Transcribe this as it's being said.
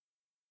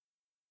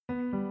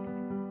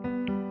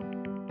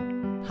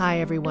Hi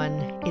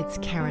everyone, it's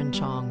Karen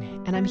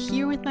Chong, and I'm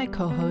here with my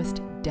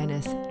co-host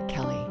Dennis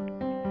Kelly.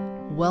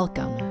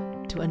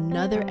 Welcome to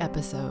another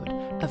episode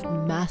of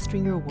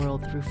Mastering Your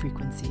World Through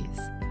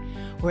Frequencies,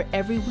 where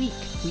every week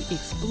we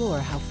explore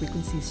how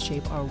frequencies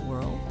shape our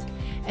world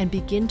and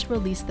begin to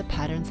release the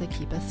patterns that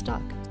keep us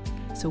stuck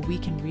so we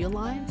can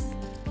realize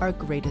our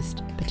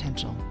greatest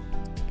potential.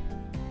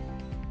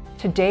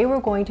 Today we're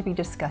going to be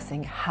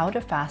discussing how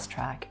to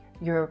fast-track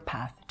your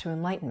path to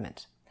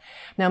enlightenment.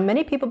 Now,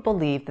 many people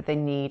believe that they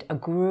need a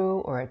guru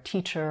or a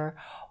teacher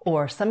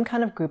or some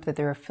kind of group that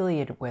they're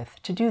affiliated with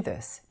to do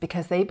this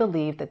because they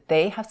believe that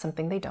they have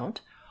something they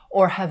don't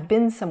or have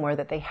been somewhere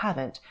that they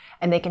haven't,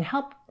 and they can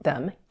help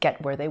them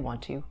get where they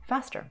want to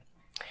faster.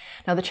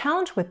 Now, the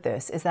challenge with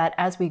this is that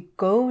as we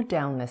go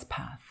down this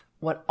path,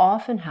 what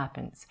often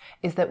happens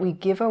is that we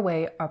give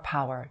away our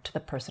power to the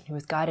person who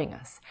is guiding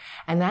us,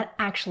 and that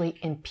actually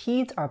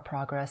impedes our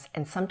progress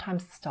and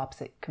sometimes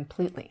stops it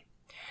completely.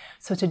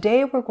 So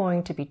today we're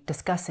going to be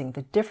discussing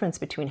the difference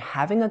between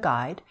having a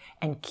guide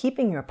and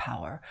keeping your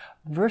power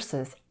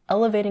versus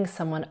elevating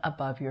someone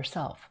above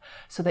yourself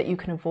so that you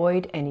can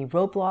avoid any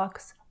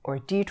roadblocks or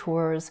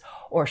detours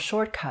or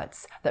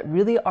shortcuts that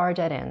really are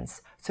dead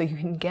ends so you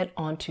can get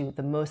onto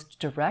the most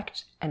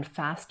direct and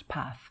fast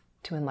path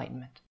to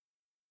enlightenment.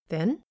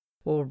 Then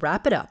we'll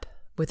wrap it up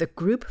with a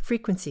group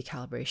frequency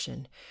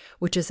calibration,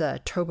 which is a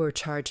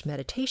turbocharged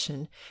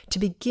meditation to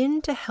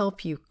begin to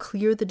help you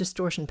clear the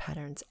distortion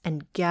patterns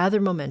and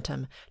gather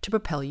momentum to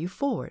propel you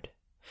forward.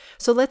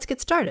 So let's get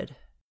started.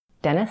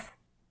 Dennis?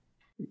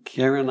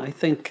 Karen, I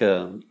think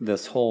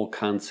this whole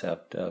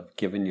concept of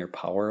giving your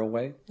power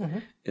away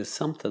is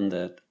something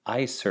that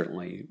I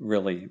certainly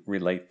really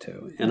relate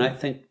to. And I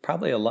think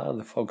probably a lot of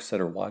the folks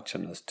that are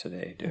watching us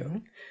today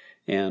do.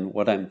 And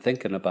what I'm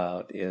thinking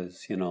about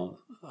is,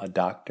 a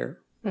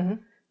doctor.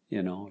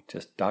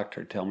 Just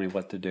doctor, tell me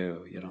what to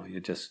do. You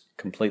just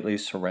completely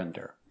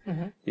surrender.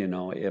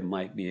 It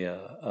might be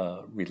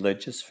a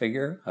religious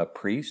figure, a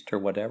priest or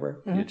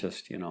whatever. You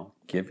just,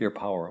 give your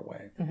power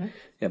away.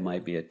 It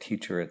might be a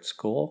teacher at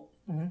school.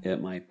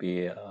 It might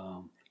be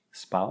a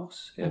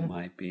spouse. It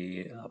might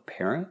be a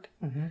parent.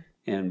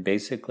 And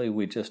basically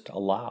we just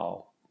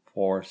allow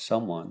for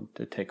someone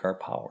to take our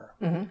power.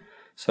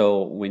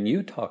 So when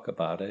you talk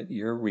about it,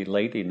 you're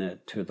relating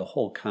it to the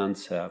whole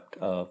concept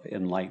of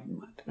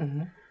enlightenment.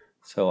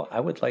 So I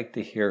would like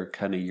to hear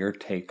kind of your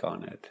take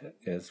on it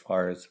as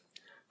far as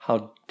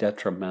how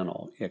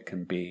detrimental it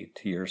can be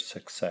to your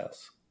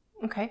success.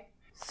 Okay.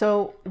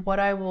 So what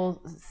I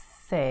will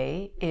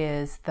say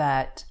is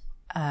that,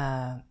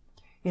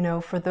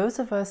 for those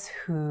of us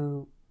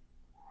who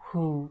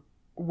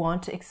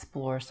want to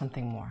explore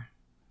something more,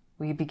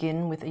 we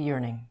begin with a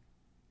yearning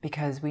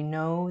because we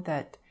know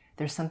that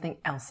there's something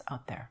else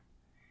out there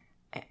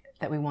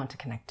that we want to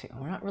connect to.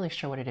 We're not really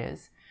sure what it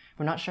is.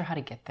 We're not sure how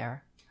to get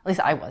there. At least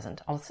I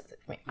wasn't.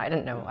 I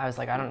didn't know. I was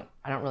like, I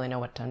don't really know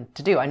what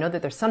to do. I know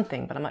that there's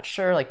something, but I'm not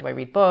sure. Like, do I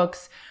read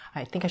books?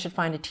 I think I should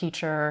find a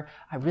teacher.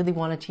 I really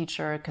want a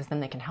teacher because then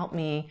they can help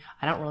me.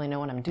 I don't really know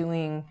what I'm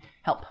doing.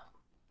 Help.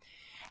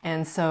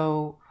 And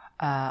so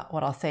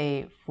what I'll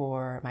say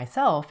for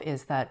myself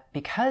is that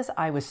because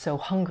I was so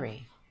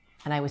hungry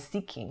and I was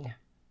seeking,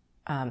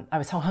 I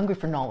was so hungry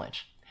for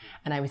knowledge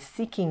and I was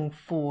seeking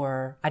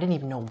for, I didn't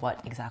even know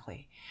what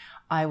exactly.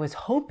 I was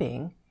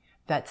hoping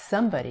that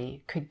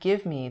somebody could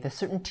give me the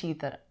certainty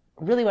that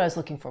really what I was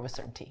looking for was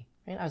certainty.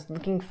 Right? I was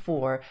looking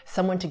for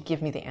someone to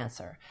give me the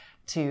answer,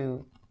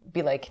 to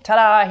be like,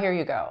 ta-da, here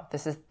you go.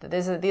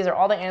 These are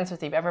all the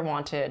answers you've ever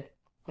wanted.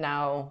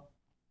 Now,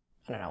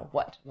 I don't know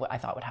what I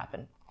thought would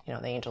happen.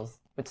 The angels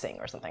would sing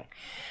or something.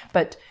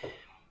 But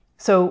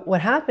so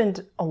what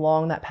happened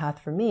along that path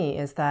for me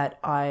is that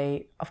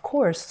I, of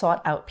course,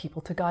 sought out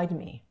people to guide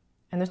me.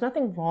 And there's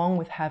nothing wrong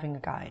with having a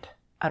guide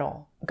at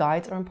all.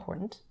 Guides are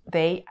important.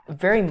 They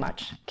very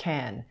much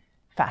can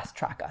fast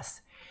track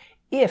us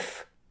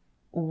if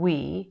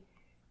we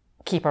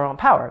keep our own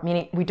power,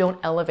 meaning we don't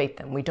elevate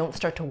them. We don't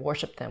start to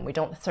worship them. We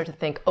don't start to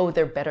think, oh,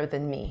 they're better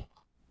than me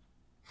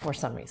for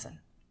some reason.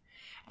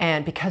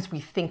 And because we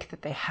think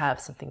that they have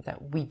something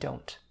that we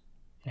don't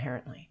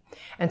inherently.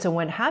 And so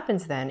what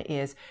happens then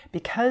is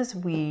because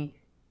we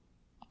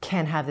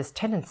can have this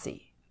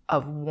tendency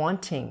of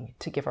wanting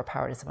to give our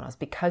power to someone else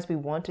because we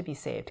want to be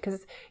saved,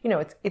 because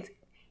it's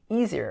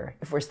easier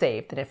if we're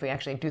saved than if we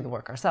actually do the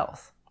work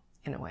ourselves,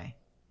 in a way.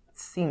 It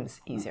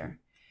seems easier.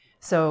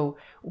 So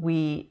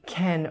we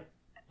can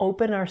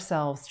open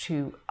ourselves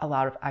to a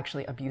lot of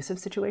actually abusive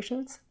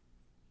situations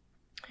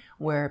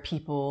where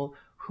people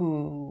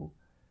who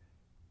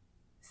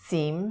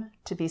seem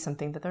to be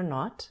something that they're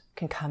not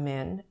can come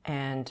in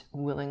and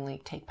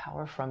willingly take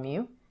power from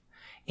you.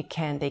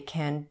 They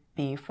can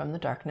be from the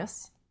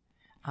darkness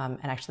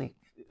and actually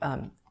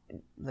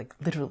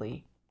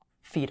literally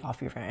feed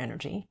off your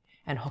energy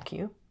and hook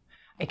you.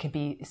 It can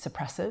be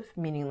suppressive,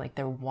 meaning like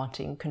they're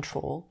wanting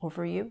control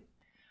over you.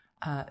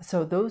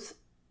 So those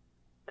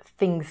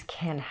things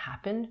can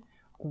happen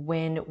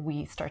when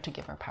we start to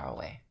give our power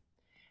away.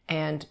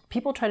 And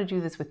people try to do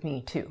this with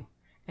me too.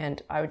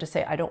 And I would just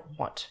say, I don't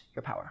want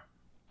your power.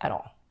 at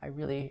all. I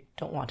really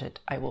don't want it.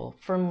 I will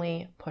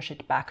firmly push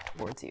it back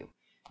towards you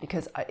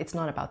because it's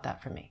not about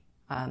that for me.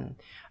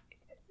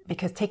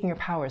 Because taking your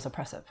power is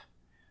oppressive.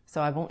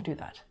 So I won't do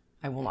that.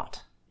 I will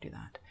not do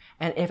that.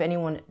 And if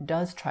anyone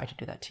does try to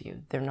do that to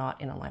you, they're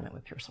not in alignment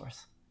with pure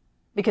source.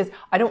 Because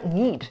I don't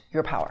need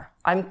your power.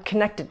 I'm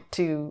connected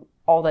to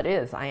all that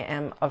is. I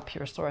am of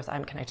pure source.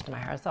 I'm connected to my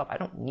higher self. I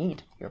don't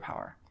need your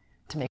power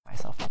to make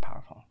myself more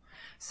powerful.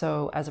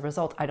 So as a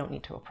result, I don't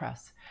need to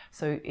oppress.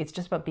 So it's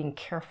just about being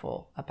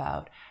careful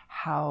about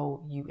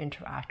how you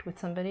interact with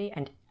somebody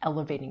and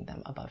elevating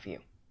them above you.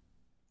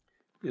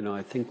 You know,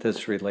 I think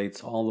this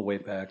relates all the way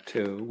back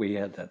to, we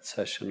had that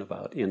session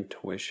about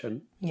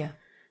intuition. Yeah.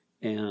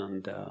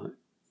 And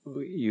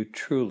you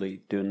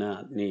truly do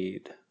not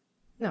need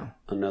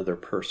another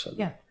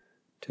person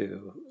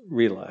to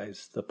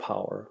realize the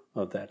power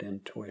of that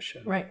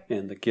intuition. Right.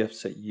 And the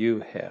gifts that you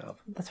have.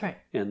 That's right.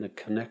 And the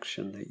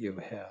connection that you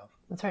have.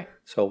 That's right.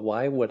 So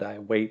why would I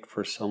wait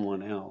for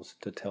someone else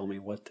to tell me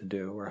what to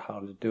do or how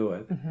to do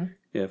it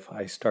if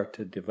I start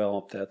to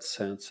develop that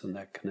sense and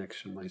that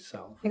connection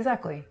myself?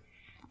 Exactly.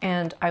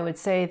 And I would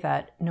say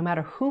that no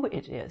matter who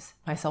it is,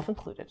 myself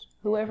included,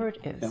 whoever it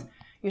is,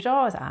 you should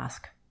always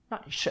ask,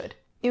 not you should,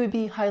 it would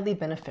be highly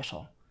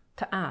beneficial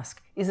to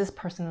ask, is this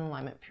person in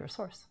alignment with pure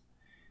source?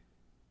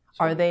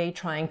 Are they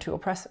trying to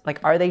oppress,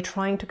 are they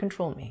trying to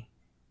control me?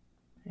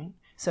 Right?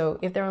 So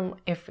if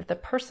the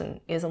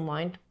person is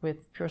aligned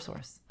with pure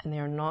source and they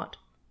are not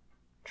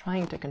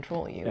trying to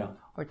control you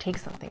or take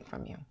something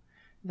from you,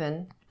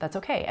 then that's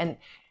okay. And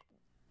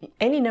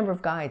any number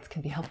of guides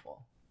can be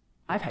helpful.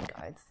 I've had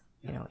guides,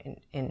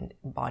 in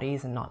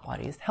bodies and not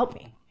bodies, help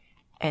me.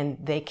 And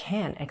they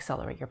can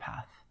accelerate your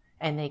path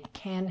and they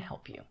can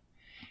help you.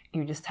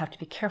 You just have to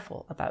be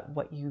careful about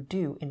what you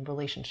do in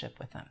relationship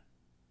with them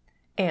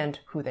and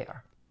who they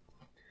are.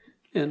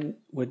 And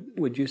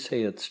would you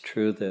say it's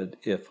true that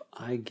if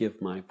I give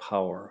my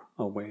power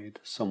away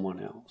to someone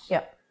else,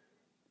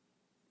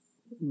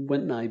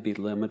 wouldn't I be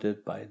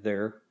limited by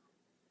their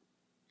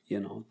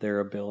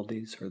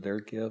abilities or their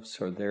gifts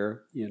or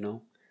their,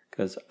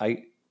 because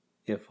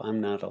if I'm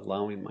not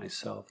allowing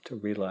myself to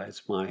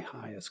realize my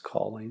highest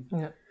calling,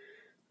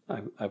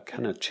 I've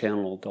kind of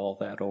channeled all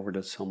that over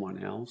to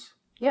someone else.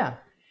 Yeah.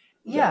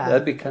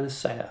 That'd be kind of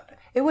sad.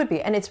 It would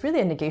be. And it's really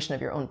a negation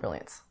of your own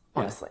brilliance,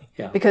 honestly.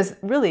 Yeah. Because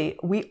really,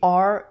 we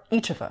are,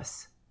 each of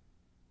us,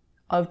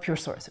 of pure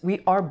source.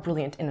 We are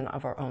brilliant in and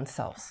of our own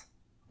selves.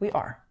 We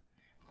are.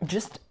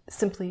 Just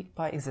simply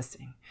by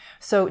existing.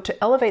 So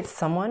to elevate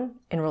someone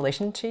in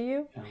relation to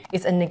you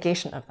is a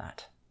negation of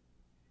that.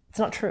 It's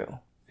not true.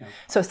 Yeah.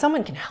 So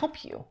someone can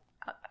help you,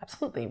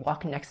 absolutely,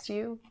 walk next to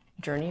you,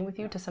 journey with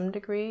you to some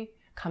degree,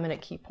 come in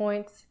at key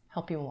points,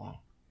 help you along.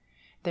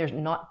 They're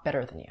not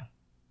better than you.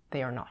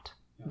 They are not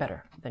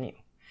better than you.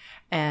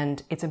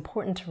 And it's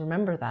important to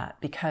remember that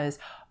because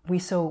we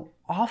so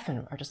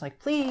often are just like,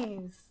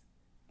 please,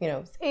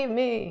 save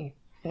me.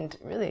 And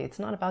really, it's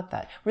not about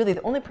that. Really,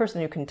 the only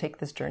person who can take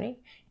this journey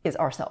is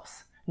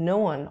ourselves. No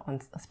one on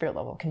a spirit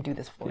level can do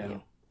this for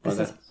you. This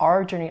is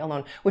our journey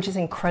alone, which is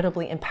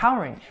incredibly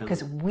empowering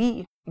because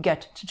we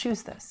get to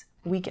choose this.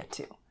 We get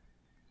to.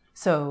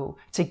 So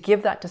to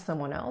give that to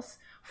someone else,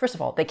 first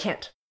of all, they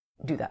can't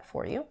do that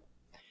for you.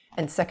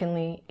 And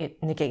secondly,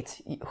 it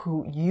negates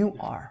who you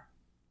are.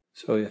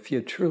 So if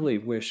you truly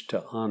wish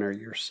to honor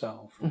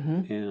yourself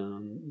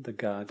and the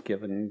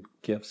God-given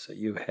gifts that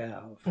you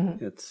have,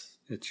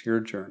 it's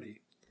your journey.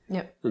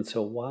 Yep. And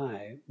so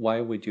why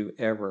would you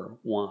ever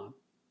want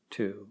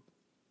to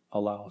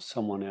allow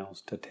someone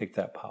else to take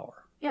that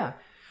power? Yeah.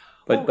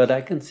 But I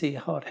can see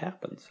how it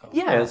happens. So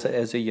yeah.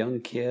 As a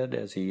young kid,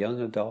 as a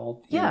young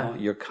adult,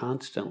 you're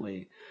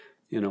constantly,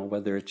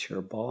 whether it's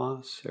your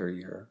boss or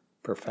your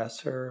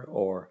professor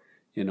or,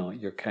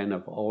 you're kind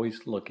of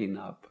always looking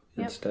up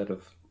instead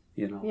of,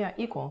 Yeah,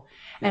 equal.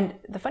 Yeah. And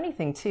the funny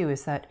thing, too,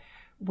 is that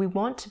we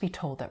want to be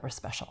told that we're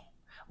special.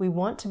 We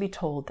want to be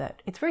told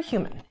that it's very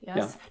human, yes?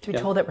 Yeah. To be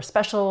told that we're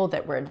special,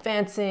 that we're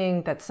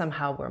advancing, that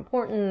somehow we're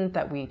important,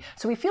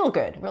 so we feel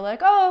good. We're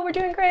like, oh, we're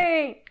doing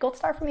great, gold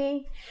star for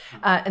me.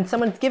 And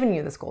someone's given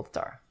you this gold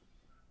star.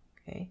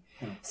 Okay.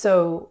 Yeah.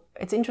 So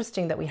it's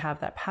interesting that we have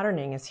that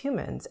patterning as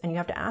humans, and you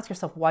have to ask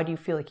yourself, why do you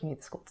feel like you need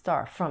this gold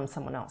star from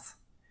someone else?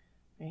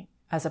 Right?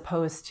 As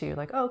opposed to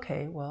like, oh,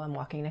 okay, well, I'm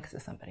walking next to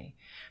somebody.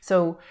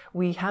 So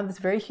we have this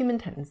very human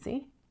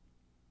tendency,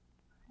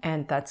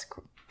 and that's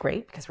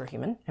great because we're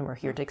human and we're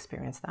here to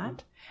experience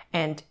that.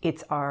 And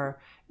it's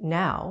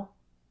now,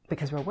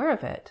 because we're aware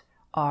of it,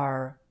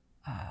 our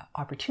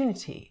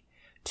opportunity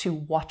to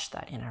watch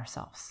that in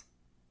ourselves,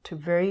 to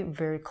very,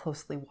 very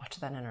closely watch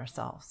that in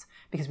ourselves,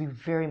 because we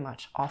very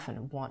much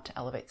often want to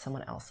elevate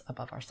someone else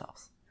above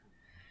ourselves.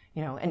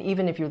 And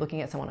even if you're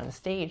looking at someone on a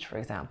stage, for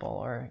example,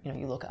 or,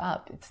 you look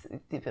up, it's a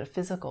bit of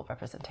physical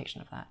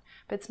representation of that.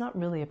 But it's not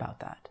really about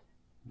that,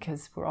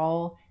 because we're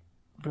all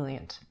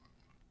brilliant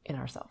in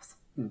ourselves.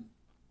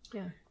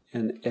 Yeah.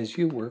 And as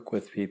you work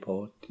with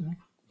people,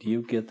 do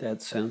you get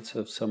that sense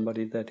of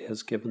somebody that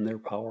has given their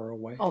power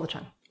away? All the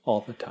time.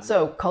 all the time.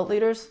 So cult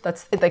leaders,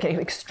 that's like an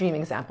extreme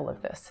example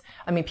of this.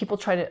 I mean, people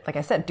try to, like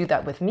I said, do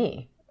that with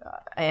me.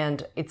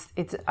 And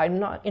I'm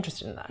not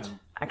interested in that,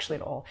 actually,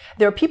 at all.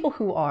 There are people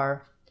who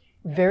are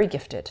very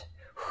gifted,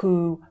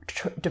 who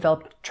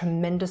develop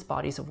tremendous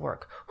bodies of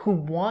work, who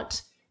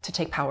want to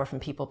take power from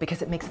people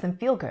because it makes them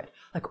feel good.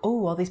 Like,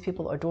 oh, all these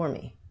people adore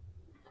me.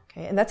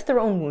 Okay, and that's their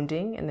own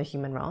wounding in the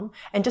human realm.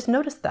 And just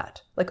notice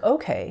that. Like,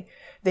 okay,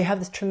 they have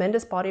this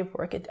tremendous body of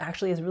work. It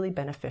actually is really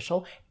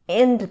beneficial.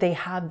 And they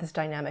have this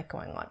dynamic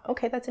going on.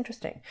 Okay, that's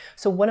interesting.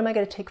 So what am I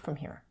going to take from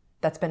here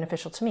that's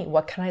beneficial to me?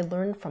 What can I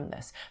learn from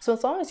this? So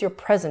as long as you're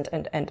present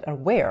and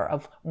aware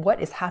of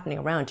what is happening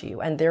around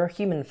you and their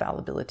human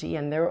fallibility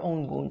and their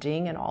own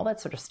wounding and all that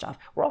sort of stuff,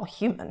 we're all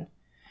human.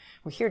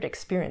 We're here to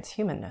experience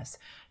humanness.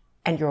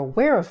 And you're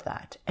aware of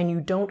that and you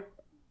don't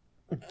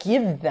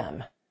give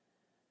them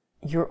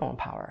your own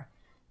power.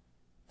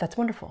 That's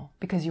wonderful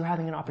because you're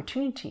having an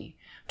opportunity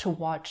to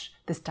watch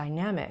this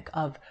dynamic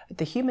of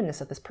the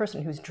humanness of this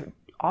person who's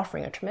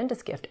offering a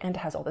tremendous gift and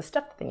has all this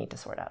stuff that they need to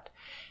sort out.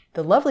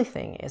 The lovely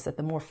thing is that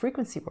the more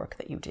frequency work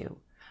that you do,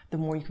 the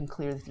more you can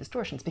clear these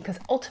distortions, because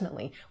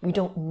ultimately we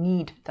don't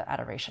need the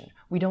adoration.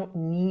 We don't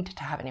need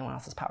to have anyone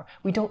else's power.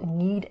 We don't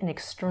need an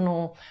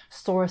external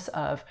source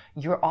of,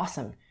 you're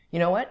awesome. You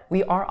know what?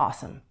 We are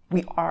awesome.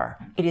 We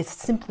are. It is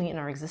simply in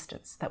our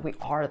existence that we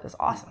are this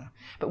awesome.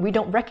 But we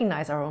don't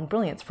recognize our own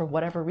brilliance for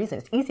whatever reason.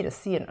 It's easy to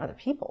see it in other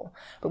people,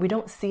 but we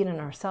don't see it in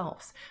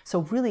ourselves. So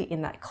really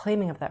in that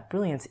claiming of that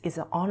brilliance is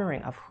an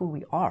honoring of who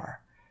we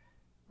are.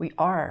 We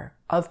are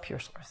of pure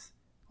source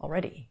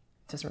already.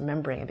 Just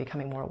remembering and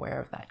becoming more aware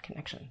of that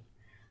connection.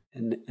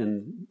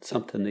 And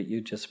something that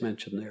you just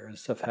mentioned there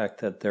is the fact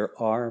that there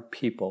are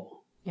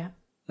people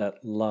that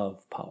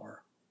love power.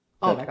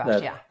 Oh my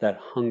gosh, yeah. That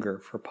hunger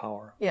for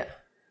power. Yeah.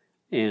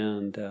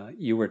 And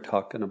you were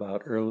talking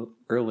about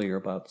earlier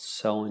about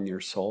selling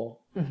your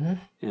soul. Mm-hmm.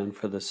 And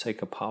for the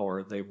sake of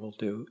power, they will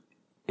do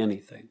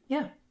anything.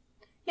 Yeah.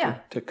 Yeah.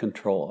 To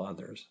control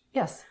others.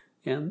 Yes.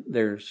 And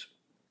there's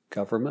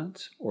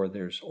governments or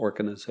there's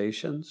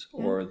organizations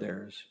or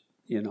there's,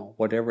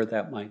 whatever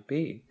that might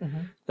be,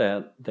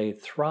 that they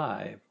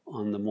thrive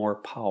on the more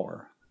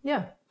power.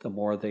 Yeah. The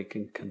more they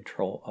can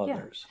control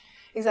others.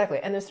 Yeah. Exactly.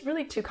 And there's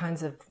really two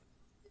kinds of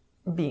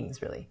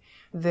beings, really.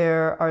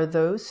 There are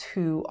those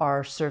who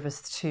are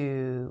service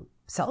to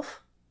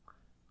self,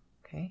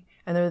 okay,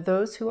 and there are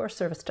those who are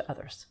service to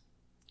others.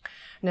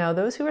 Now,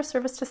 those who are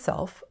service to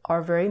self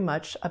are very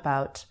much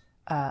about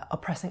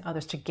oppressing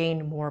others to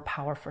gain more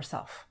power for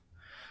self.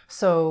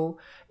 So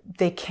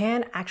they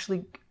can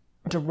actually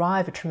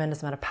derive a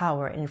tremendous amount of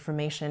power,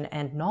 information,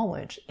 and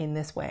knowledge in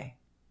this way.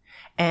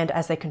 And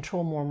as they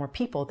control more and more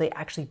people, they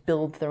actually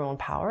build their own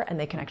power and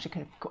they can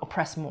actually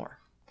oppress more.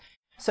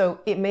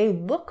 So it may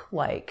look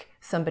like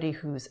somebody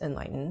who's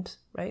enlightened,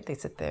 right? They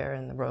sit there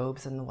in the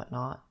robes and the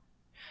whatnot.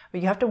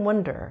 But you have to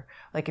wonder,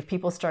 like, if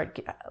people start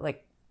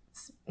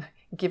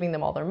giving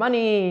them all their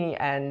money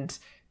and,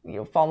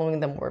 following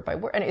them word by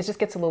word, and it just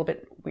gets a little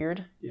bit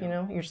weird,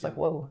 You're just like,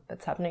 whoa,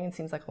 that's happening. It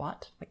seems like a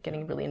lot, like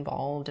getting really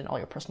involved in all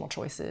your personal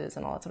choices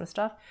and all that sort of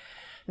stuff.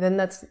 Then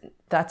that's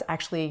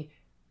actually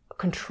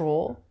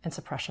control and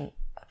suppression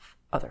of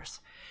others.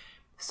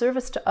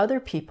 Service to other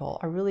people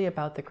are really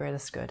about the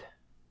greatest good.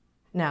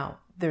 Now,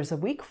 there's a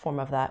weak form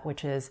of that,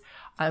 which is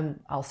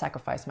I'll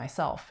sacrifice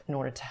myself in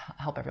order to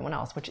help everyone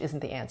else, which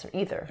isn't the answer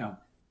either. Yeah.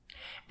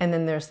 And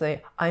then there's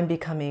I'm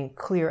becoming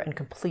clear and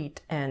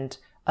complete and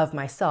of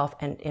myself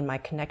and in my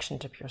connection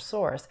to pure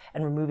source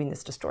and removing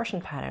these distortion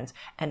patterns.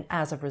 And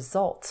as a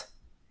result,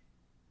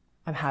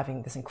 I'm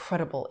having this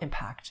incredible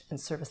impact and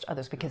service to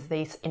others because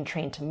they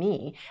entrain to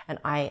me and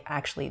I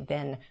actually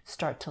then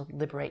start to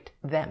liberate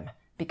them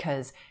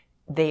because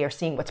they are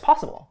seeing what's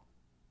possible.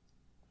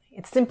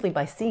 It's simply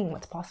by seeing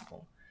what's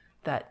possible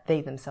that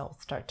they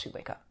themselves start to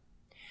wake up.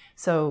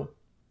 So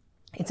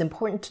it's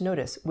important to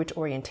notice which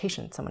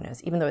orientation someone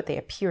is, even though they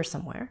appear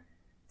somewhere,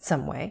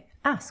 some way.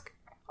 Ask,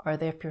 are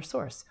they a pure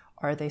source?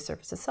 Are they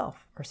service to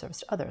self or service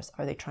to others?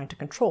 Are they trying to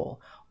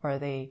control? Or are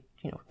they,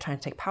 trying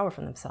to take power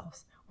from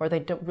themselves? Or they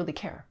don't really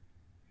care?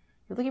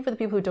 You're looking for the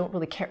people who don't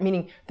really care,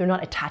 meaning they're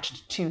not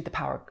attached to the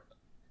power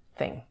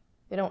thing.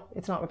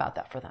 It's not about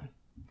that for them.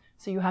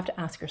 So you have to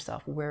ask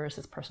yourself, where is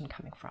this person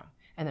coming from?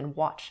 And then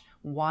watch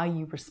why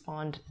you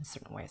respond in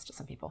certain ways to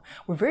some people.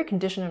 We're very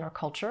conditioned in our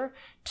culture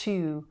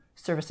to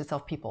service to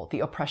self people, the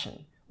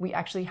oppression. We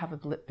actually have a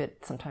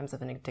bit sometimes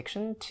of an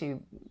addiction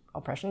to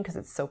oppression because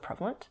it's so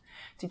prevalent.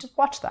 So you just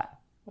watch that.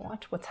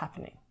 Watch what's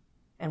happening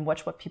and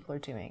watch what people are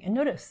doing. And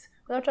notice,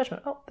 without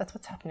judgment, oh, that's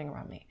what's happening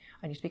around me.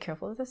 I need to be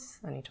careful of this.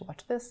 I need to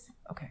watch this.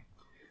 Okay.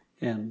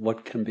 And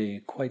what can be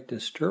quite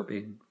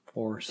disturbing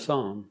for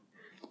some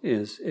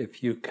is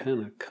if you kind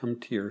of come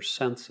to your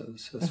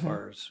senses as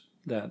far as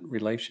that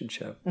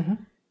relationship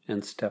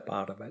and step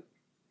out of it.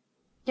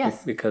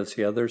 Yes. Because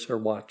the others are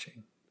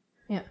watching.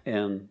 Yeah.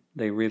 And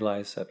they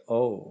realize that,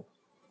 what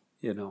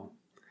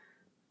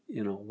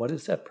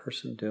is that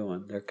person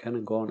doing? They're kind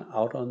of going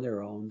out on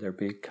their own. They're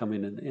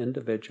becoming an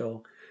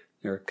individual.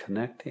 They're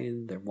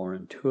connecting. They're more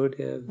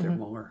intuitive. They're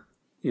more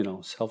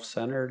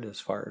self-centered as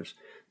far as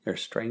their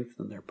strength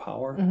and their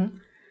power.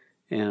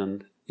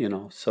 And,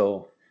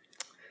 so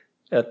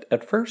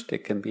at first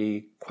it can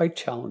be quite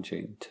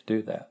challenging to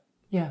do that.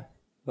 Yeah.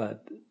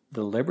 But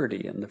the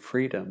liberty and the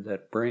freedom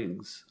that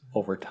brings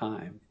over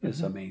time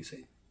is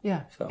amazing.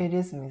 Yeah, So, it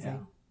is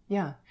amazing.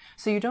 Yeah.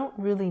 So you don't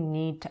really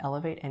need to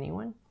elevate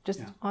anyone.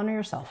 Just honor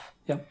yourself.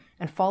 Yeah.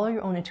 And follow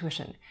your own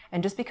intuition.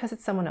 And just because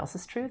it's someone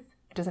else's truth,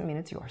 it doesn't mean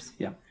it's yours.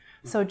 Yeah.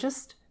 So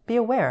just be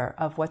aware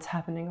of what's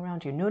happening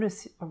around you.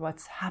 Notice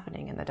what's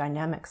happening and the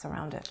dynamics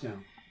around it. Yeah.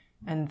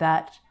 And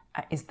that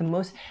is the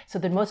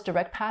most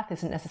direct path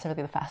isn't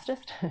necessarily the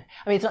fastest. I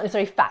mean, it's not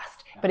necessarily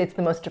fast, but it's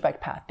the most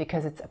direct path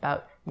because it's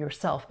about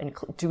yourself and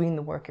doing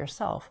the work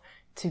yourself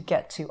to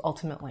get to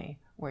ultimately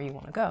where you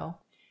want to go.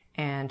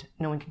 And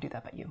no one can do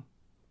that but you.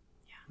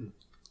 Yeah.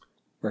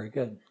 Very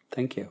good.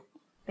 Thank you.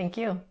 Thank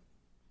you.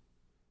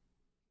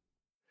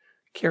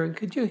 Karen,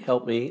 could you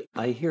help me?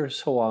 I hear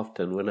so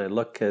often when I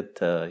look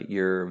at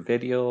your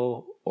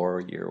video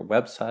or your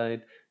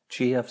website,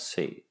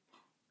 GFC.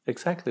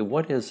 Exactly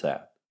what is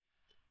that?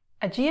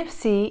 A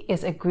GFC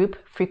is a group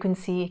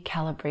frequency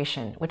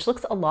calibration, which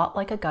looks a lot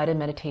like a guided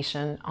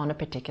meditation on a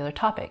particular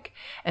topic.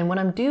 And what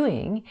I'm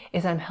doing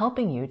is I'm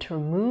helping you to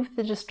remove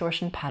the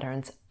distortion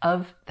patterns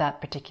of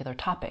that particular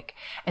topic.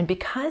 And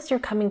because you're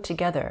coming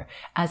together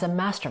as a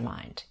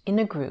mastermind in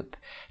a group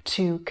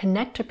to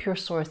connect to pure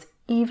source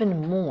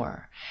even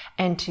more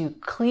and to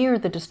clear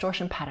the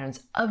distortion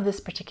patterns of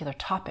this particular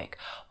topic,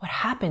 what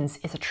happens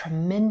is a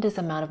tremendous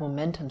amount of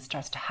momentum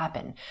starts to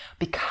happen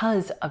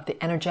because of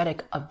the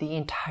energetic of the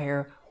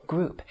entire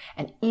group.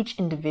 And each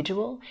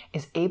individual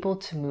is able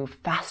to move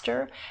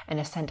faster and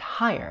ascend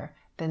higher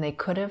than they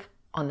could have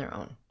on their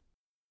own.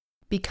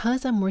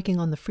 Because I'm working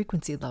on the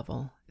frequency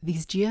level,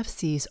 these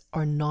GFCs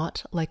are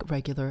not like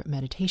regular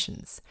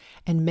meditations,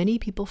 and many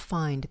people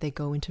find they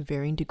go into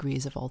varying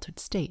degrees of altered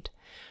state.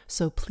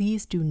 So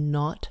please do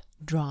not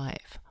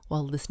drive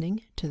while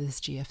listening to this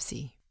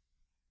GFC.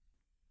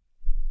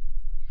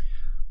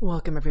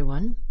 Welcome,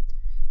 everyone.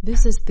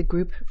 This is the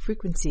group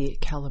frequency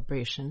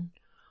calibration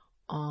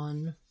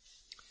on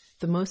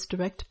the most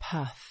direct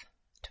path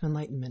to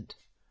enlightenment,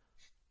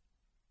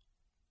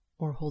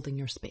 or holding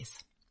your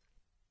space.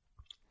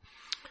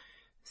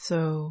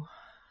 So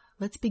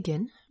let's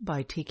begin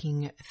by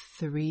taking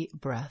 3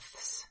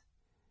 breaths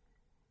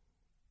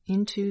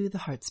into the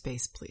heart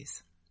space,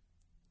 please.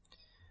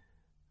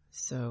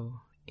 So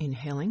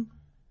inhaling,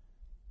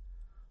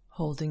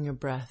 holding your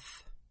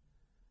breath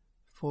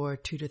for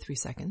 2 to 3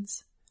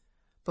 seconds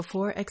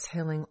before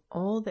exhaling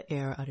all the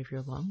air out of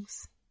your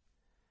lungs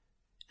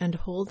and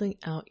holding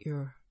out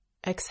your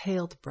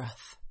exhaled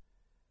breath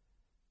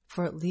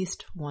for at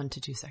least 1 to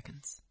 2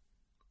 seconds.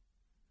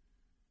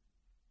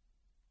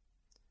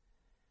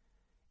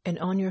 And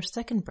on your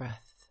second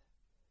breath,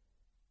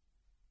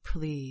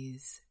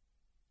 please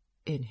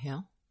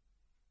inhale,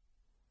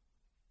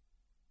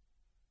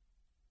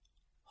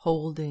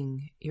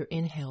 holding your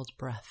inhaled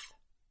breath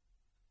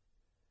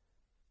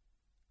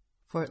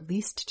for at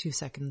least 2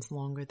 seconds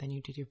longer than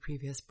you did your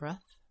previous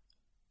breath.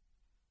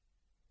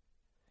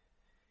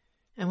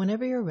 And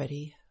whenever you're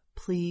ready,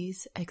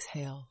 please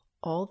exhale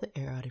all the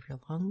air out of your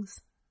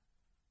lungs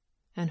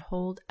and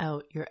hold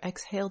out your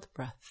exhaled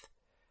breath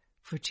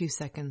for 2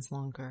 seconds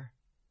longer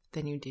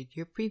than you did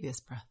your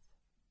previous breath.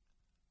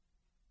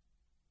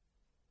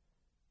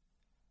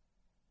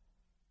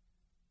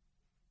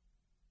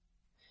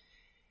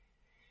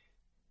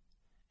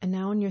 And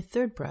now on your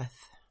third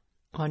breath,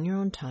 on your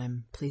own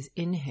time, please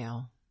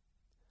inhale,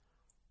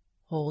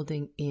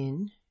 holding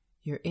in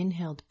your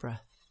inhaled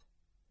breath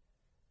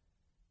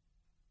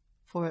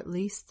for at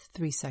least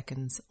 3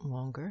 seconds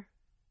longer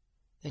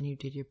than you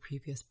did your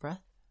previous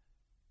breath.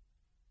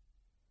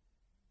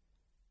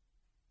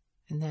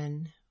 And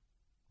then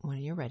when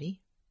you're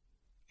ready,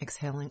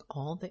 exhaling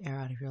all the air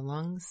out of your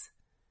lungs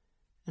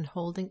and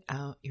holding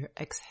out your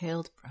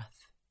exhaled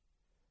breath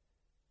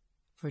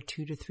for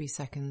 2 to 3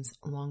 seconds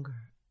longer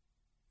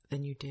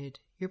than you did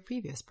your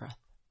previous breath.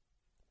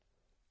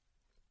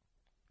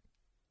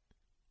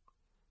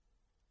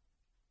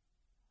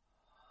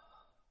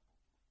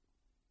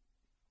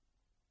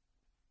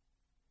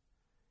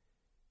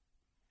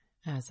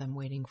 As I'm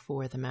waiting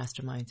for the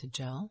mastermind to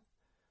gel,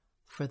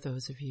 for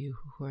those of you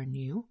who are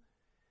new,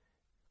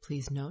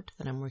 please note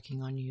that I'm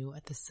working on you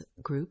at the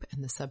group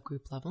and the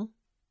subgroup level.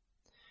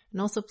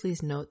 And also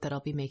please note that I'll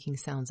be making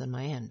sounds on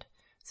my end.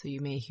 So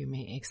you may hear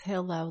me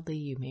exhale loudly,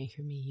 you may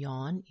hear me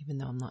yawn even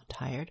though I'm not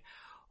tired,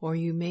 or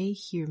you may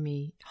hear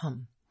me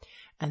hum.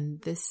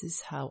 And this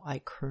is how I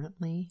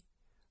currently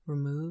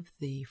remove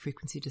the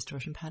frequency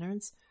distortion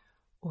patterns,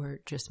 or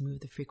just move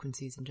the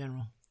frequencies in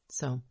general.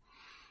 So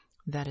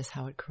that is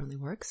how it currently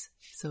works.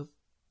 So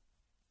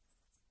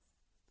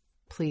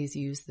please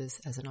use this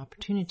as an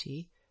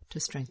opportunity to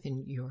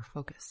strengthen your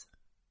focus.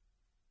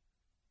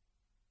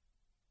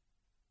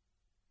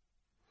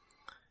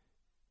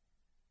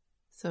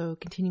 So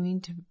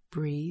continuing to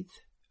breathe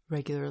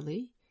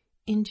regularly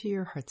into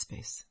your heart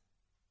space.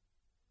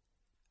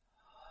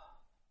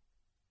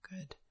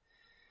 Good.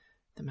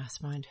 The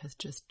mastermind has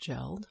just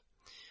gelled.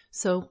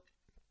 So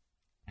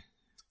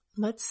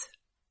let's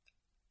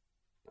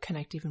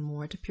connect even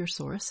more to Pure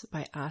Source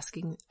by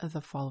asking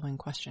the following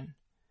question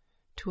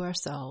to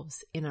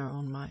ourselves in our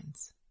own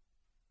minds.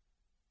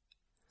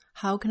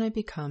 How can I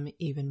become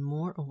even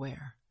more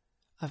aware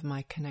of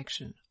my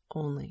connection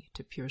only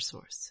to Pure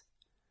Source?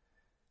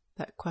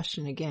 That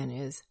question again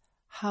is,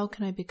 how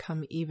can I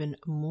become even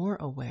more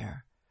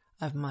aware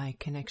of my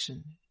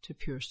connection to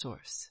Pure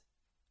Source?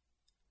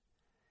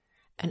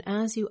 And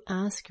as you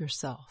ask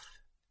yourself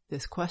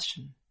this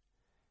question,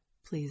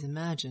 please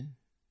imagine,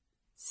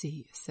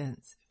 see,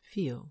 sense,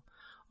 feel,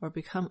 or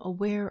become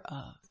aware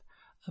of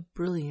a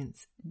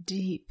brilliance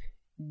deep,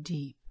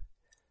 deep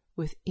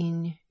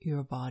within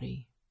your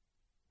body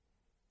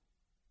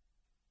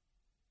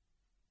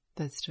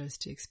that starts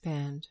to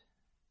expand.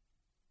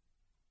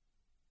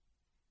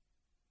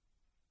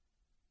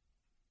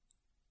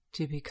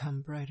 To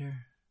become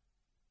brighter.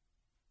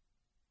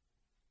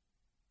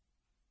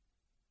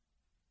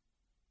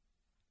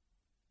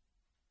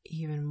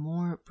 Even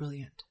more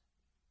brilliant.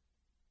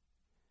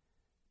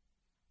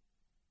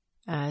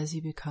 As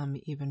you become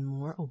even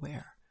more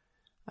aware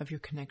of your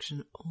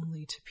connection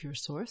only to Pure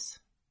Source.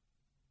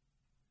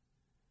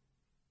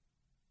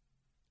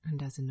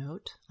 And as a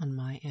note, on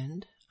my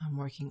end, I'm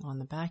working on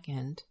the back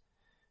end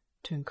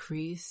to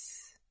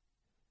increase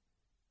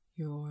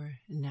your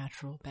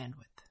natural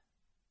bandwidth.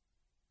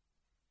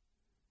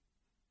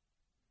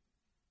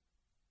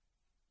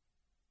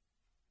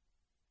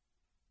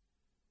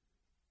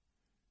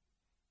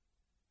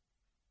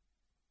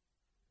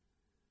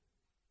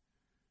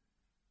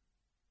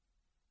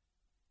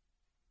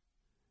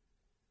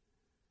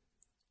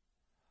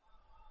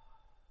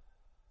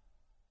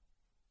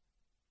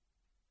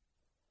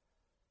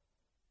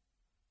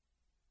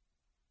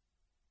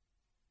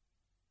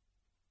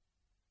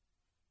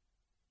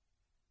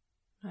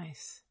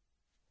 Nice.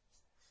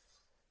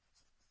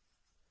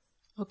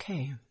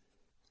 Okay,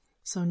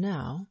 so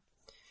now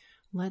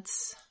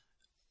let's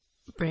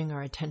bring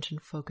our attention,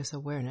 focus,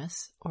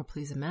 awareness, or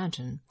please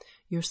imagine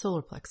your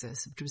solar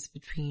plexus, which is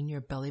between your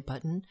belly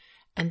button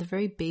and the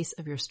very base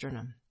of your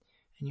sternum.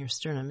 And your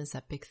sternum is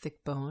that big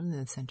thick bone in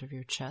the center of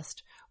your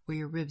chest where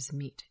your ribs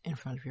meet in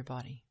front of your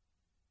body.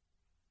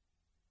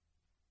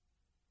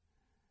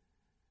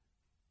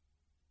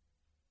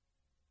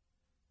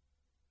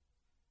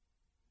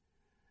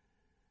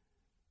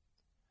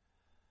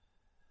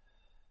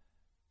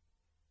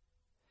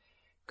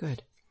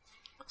 Good.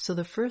 So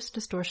the first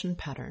distortion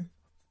pattern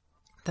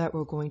that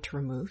we're going to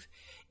remove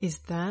is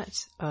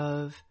that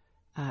of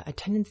a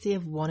tendency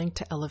of wanting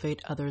to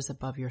elevate others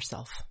above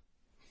yourself.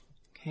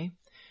 Okay?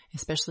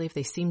 Especially if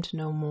they seem to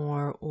know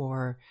more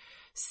or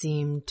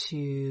seem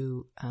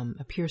to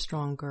appear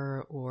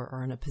stronger or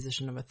are in a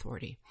position of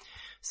authority.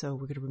 So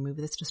we're going to remove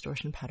this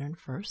distortion pattern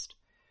first.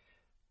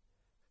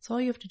 So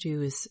all you have to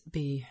do is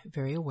be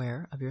very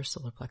aware of your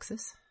solar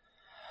plexus.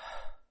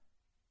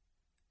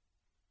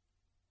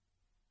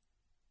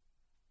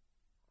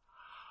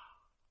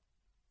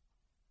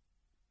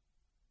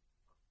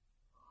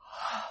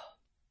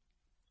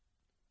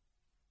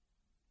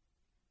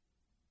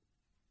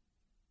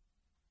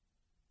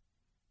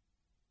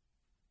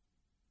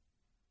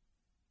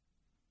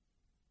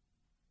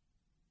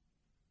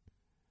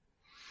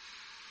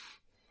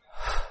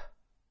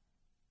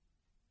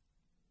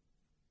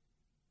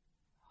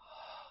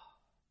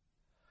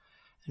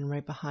 And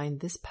right behind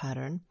this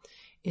pattern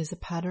is a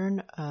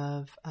pattern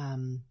of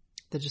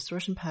the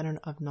distortion pattern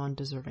of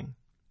non-deserving.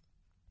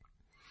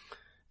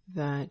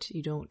 That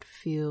you don't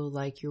feel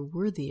like you're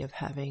worthy of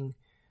having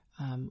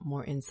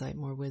more insight,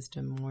 more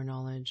wisdom, more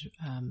knowledge,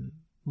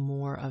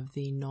 more of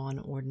the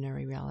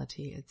non-ordinary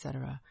reality,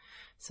 etc.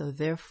 So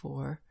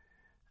therefore,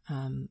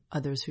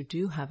 others who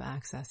do have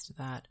access to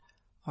that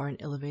are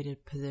in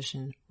elevated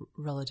position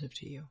relative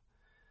to you.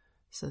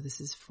 So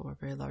this is for a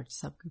very large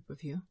subgroup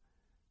of you.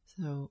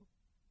 So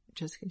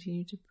just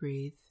continue to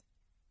breathe,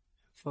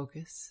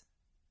 focus.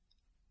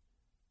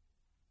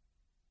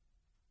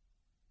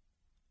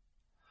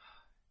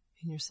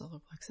 In your solar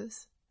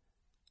plexus.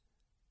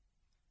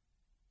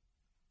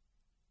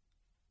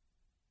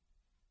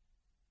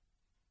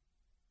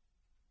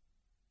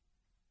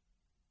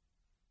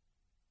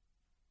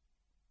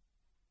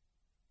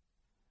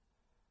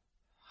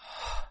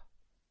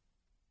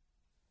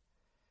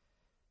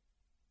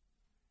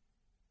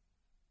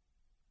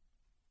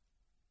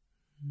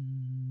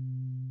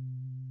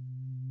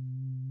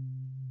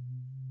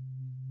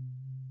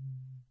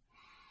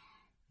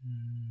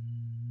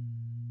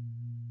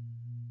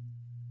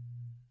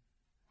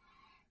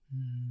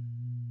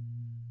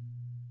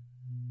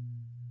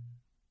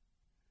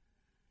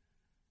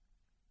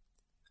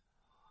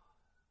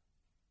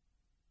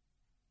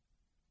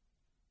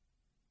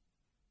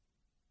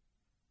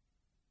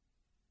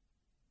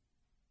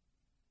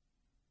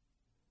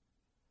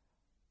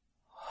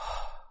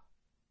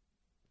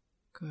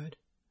 Good.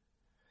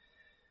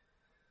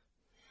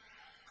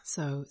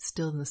 So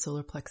still in the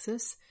solar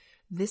plexus,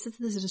 this is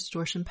the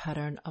distortion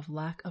pattern of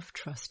lack of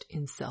trust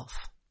in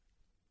self.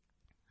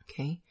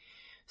 Okay?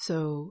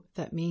 So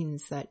that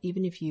means that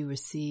even if you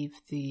receive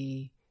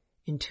the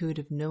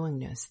intuitive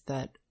knowingness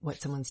that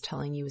what someone's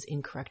telling you is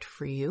incorrect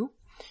for you,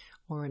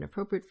 or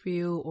inappropriate for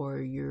you, or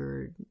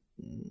you're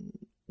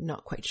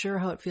not quite sure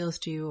how it feels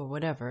to you, or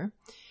whatever,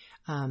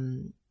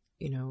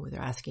 they're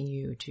asking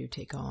you to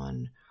take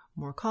on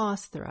more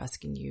costs, they're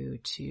asking you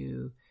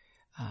to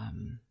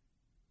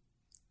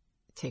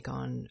take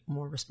on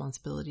more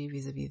responsibility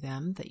vis-a-vis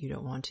them that you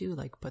don't want to,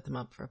 like put them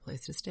up for a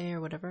place to stay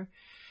or whatever.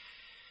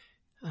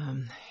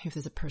 If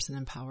there's a person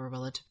in power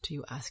relative to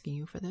you asking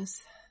you for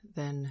this,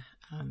 then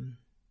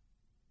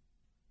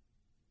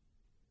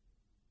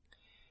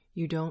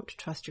you don't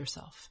trust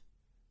yourself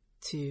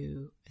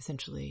to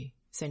essentially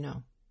say,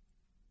 no,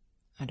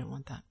 I don't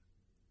want that.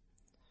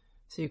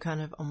 So you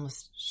kind of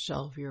almost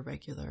shelve your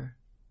regular,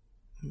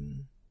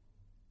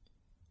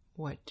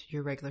 what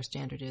your regular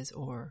standard is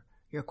or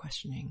your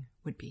questioning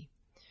would be.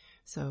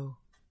 So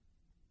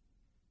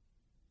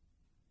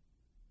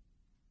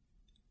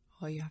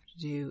all you have to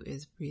do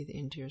is breathe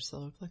into your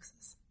solar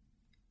plexus.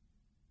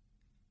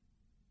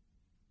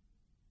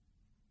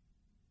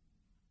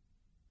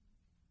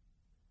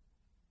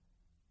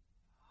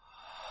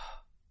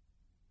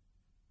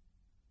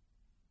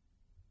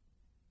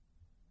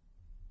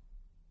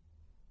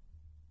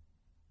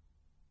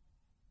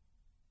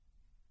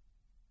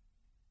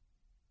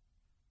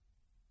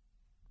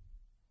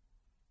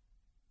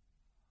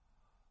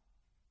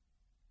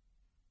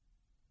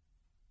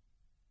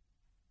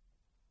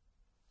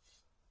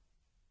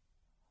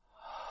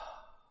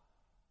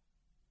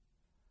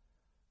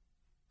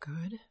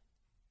 Good.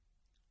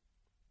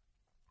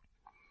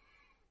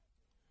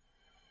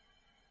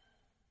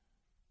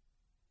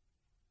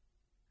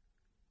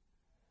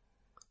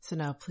 So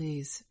now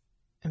please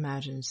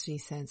imagine, see,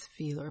 sense,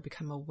 feel, or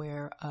become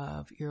aware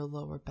of your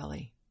lower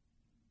belly.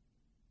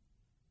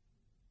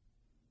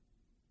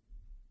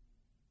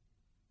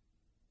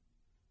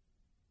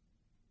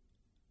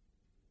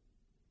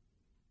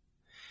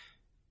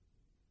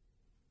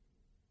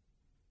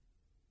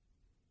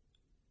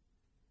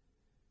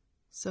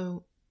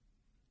 So,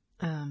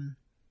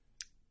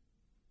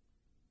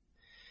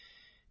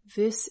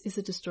 this is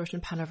a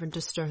distortion pattern of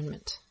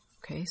discernment.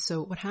 Okay,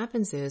 so what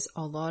happens is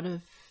a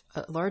large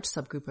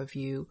subgroup of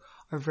you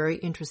are very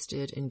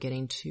interested in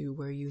getting to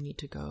where you need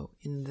to go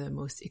in the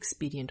most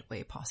expedient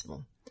way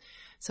possible.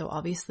 So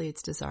obviously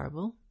it's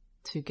desirable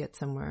to get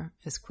somewhere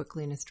as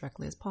quickly and as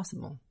directly as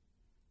possible.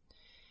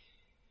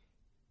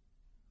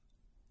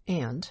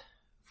 And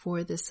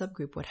for this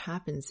subgroup, what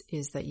happens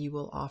is that you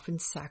will often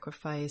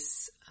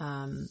sacrifice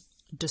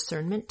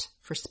discernment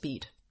for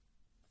speed.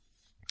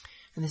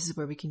 And this is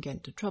where we can get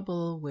into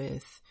trouble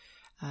with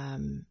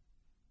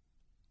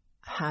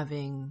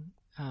having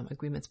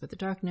agreements with the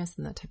darkness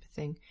and that type of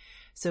thing.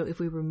 So if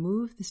we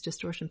remove this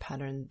distortion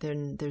pattern,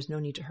 then there's no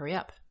need to hurry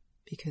up,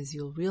 because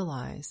you'll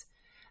realize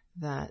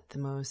that the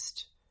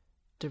most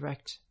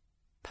direct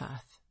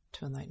path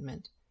to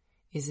enlightenment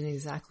is in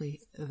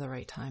exactly the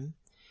right time.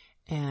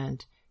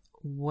 And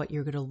what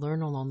you're going to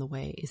learn along the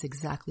way is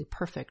exactly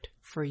perfect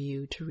for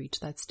you to reach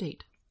that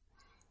state,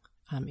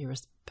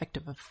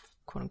 irrespective of,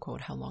 quote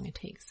unquote, how long it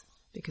takes,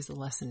 because the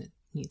lesson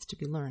needs to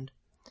be learned.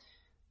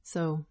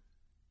 So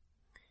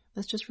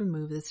let's just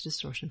remove this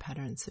distortion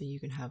pattern so you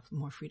can have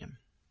more freedom.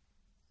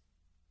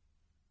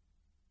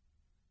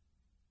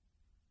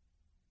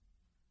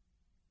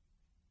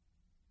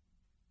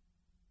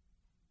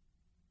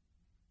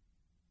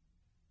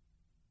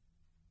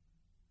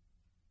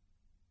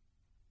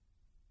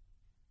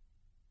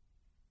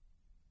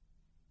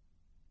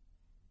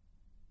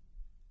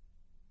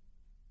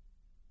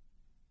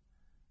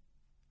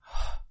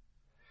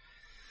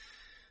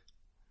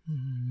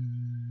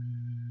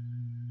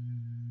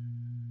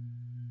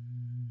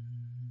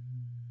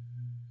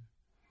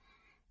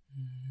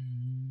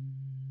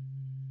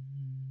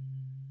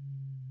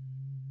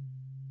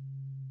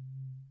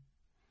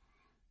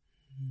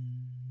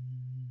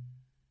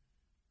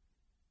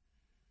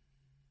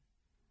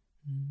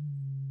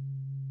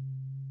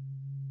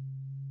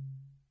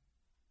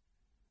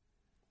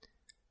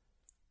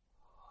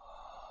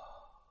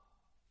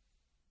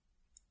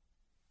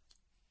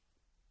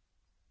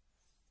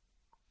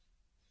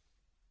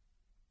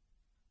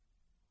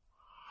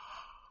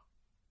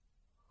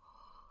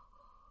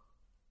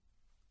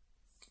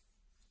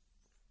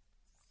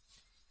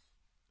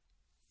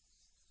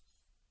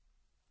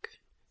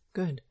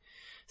 Good.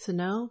 So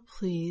now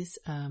please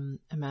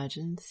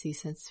imagine, see,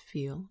 sense,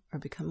 feel, or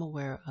become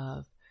aware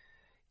of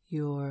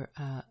your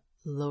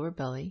lower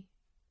belly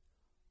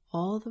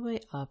all the way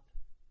up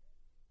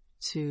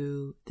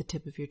to the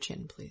tip of your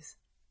chin, please.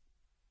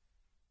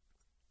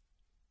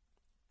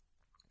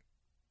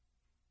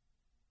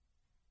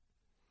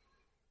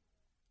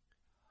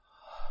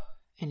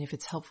 And if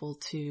it's helpful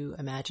to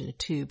imagine a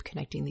tube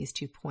connecting these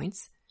 2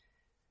 points,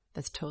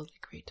 that's totally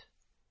great.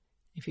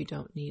 If you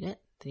don't need it,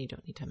 then you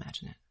don't need to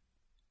imagine it.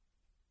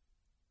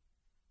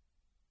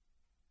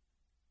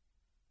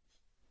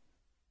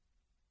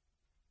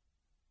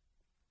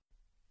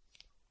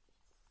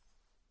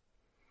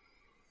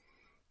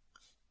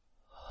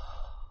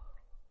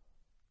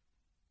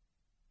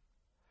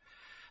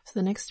 So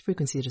the next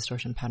frequency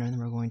distortion pattern that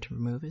we're going to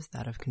remove is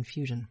that of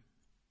confusion,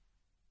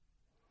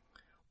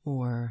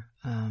 or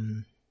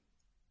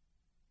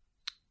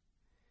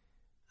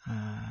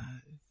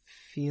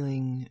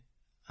feeling,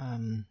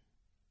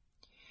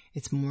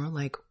 it's more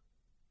like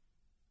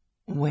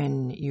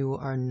when you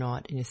are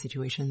not in a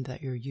situation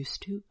that you're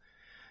used to,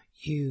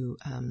 you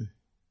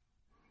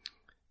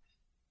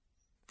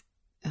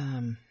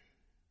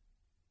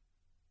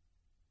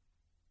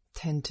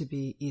tend to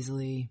be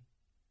easily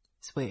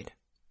swayed.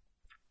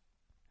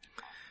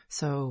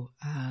 So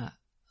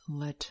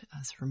let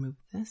us remove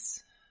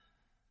this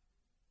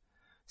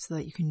so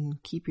that you can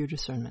keep your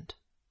discernment.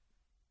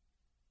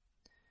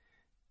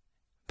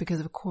 Because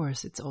of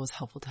course, it's always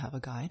helpful to have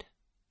a guide,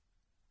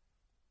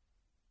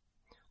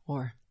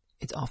 or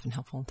it's often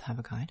helpful to have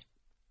a guide.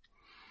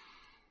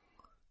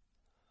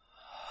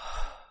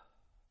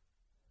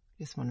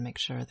 Just want to make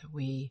sure that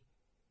we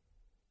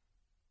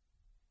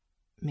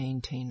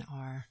maintain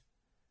our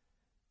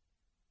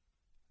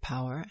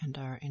power and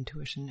our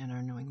intuition and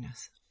our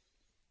knowingness.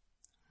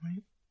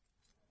 Right?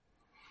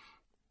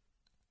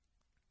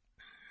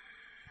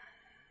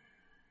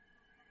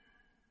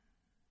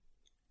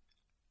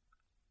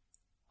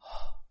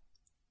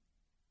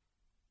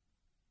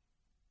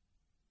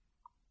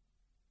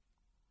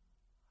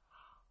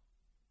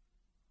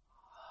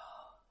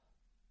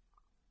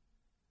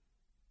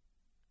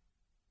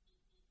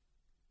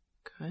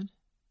 Good.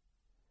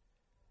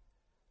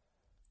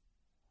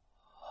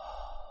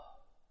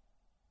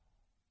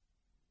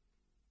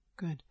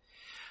 Good.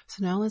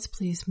 So now let's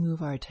please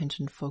move our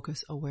attention,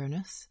 focus,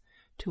 awareness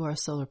to our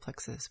solar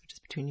plexus, which is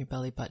between your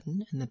belly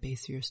button and the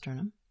base of your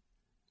sternum.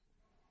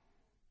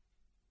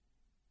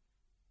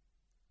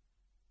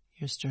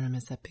 Your sternum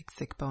is that big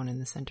thick bone in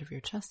the center of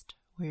your chest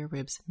where your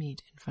ribs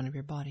meet in front of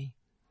your body.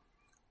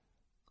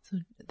 So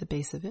at the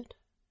base of it,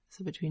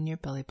 so between your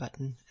belly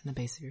button and the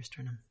base of your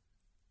sternum.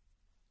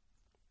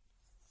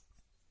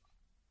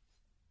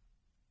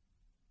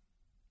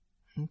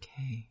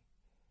 Okay.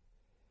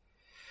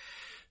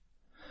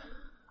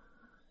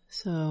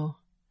 So,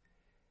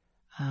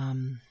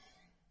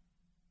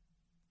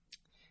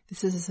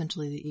 this is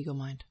essentially the ego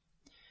mind.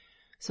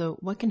 So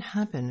what can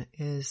happen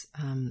is,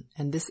 and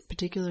this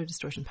particular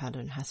distortion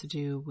pattern has to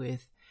do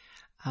with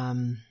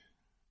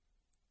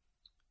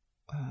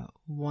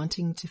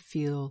wanting to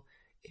feel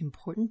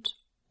important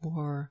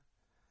or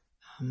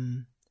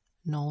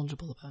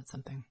knowledgeable about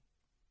something.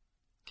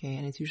 Okay,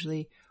 and it's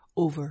usually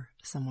over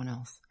someone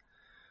else.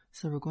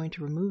 So we're going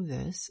to remove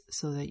this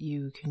so that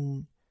you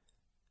can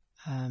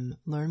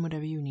learn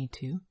whatever you need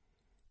to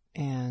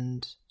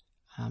and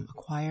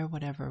acquire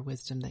whatever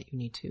wisdom that you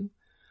need to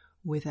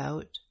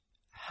without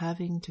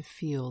having to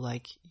feel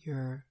like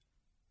you're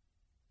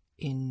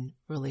in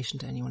relation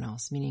to anyone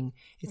else, meaning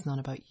it's not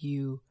about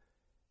you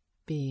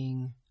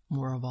being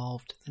more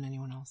evolved than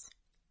anyone else.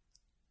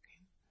 Okay?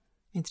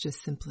 It's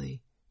just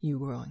simply you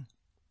growing,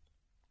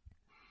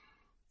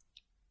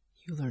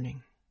 you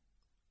learning.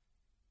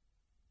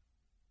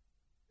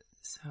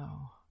 So,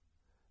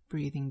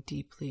 breathing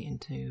deeply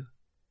into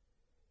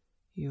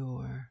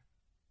your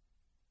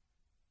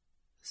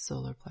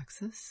solar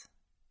plexus.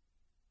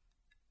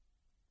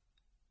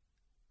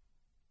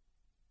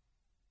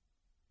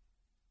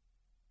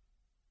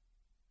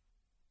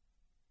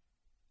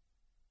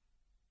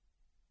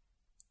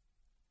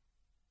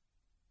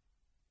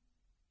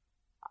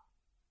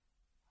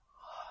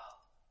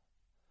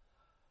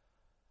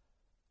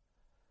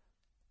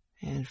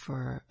 And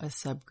for a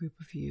subgroup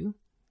of you,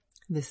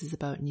 this is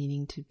about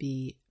needing to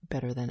be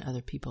better than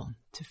other people,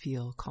 to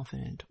feel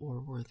confident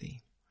or worthy,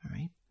 all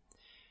right?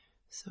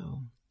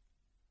 So,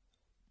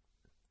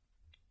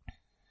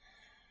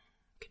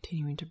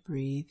 continuing to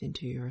breathe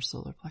into your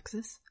solar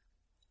plexus.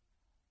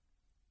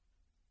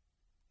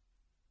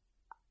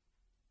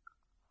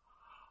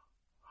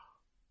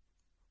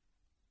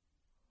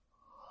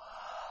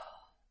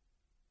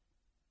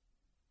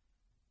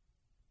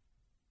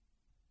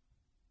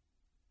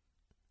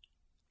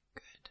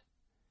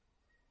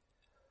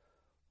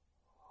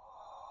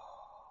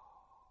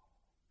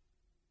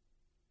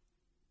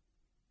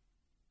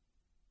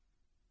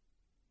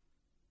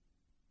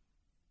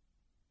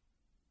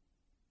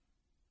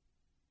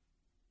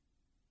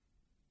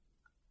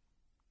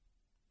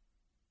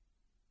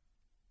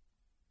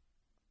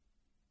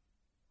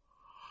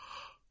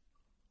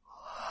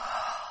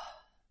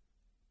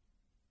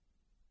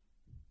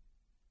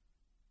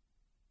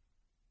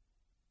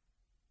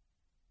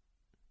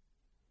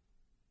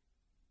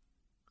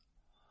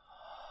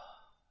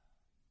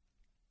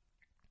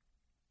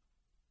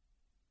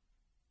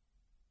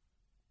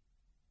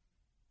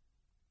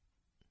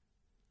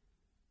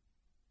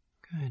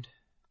 Good.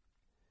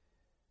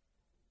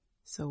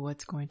 So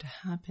what's going to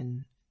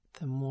happen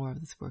the more of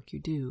this work you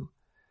do,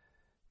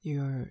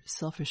 your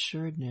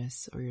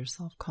self-assuredness or your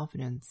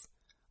self-confidence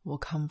will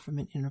come from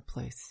an inner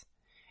place,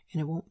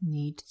 and it won't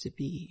need to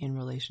be in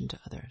relation to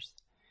others.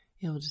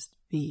 It will just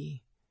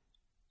be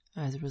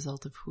as a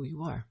result of who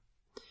you are.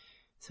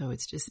 So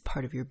it's just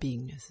part of your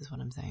beingness is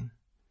what I'm saying.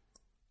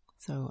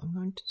 So I'm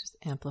going to just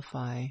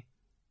amplify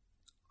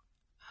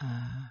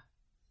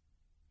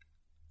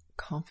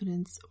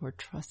confidence or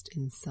trust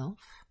in self.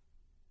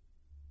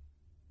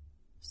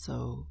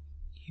 So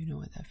you know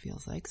what that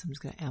feels like. So I'm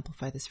just going to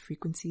amplify this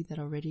frequency that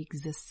already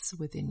exists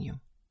within you.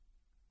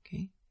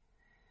 Okay?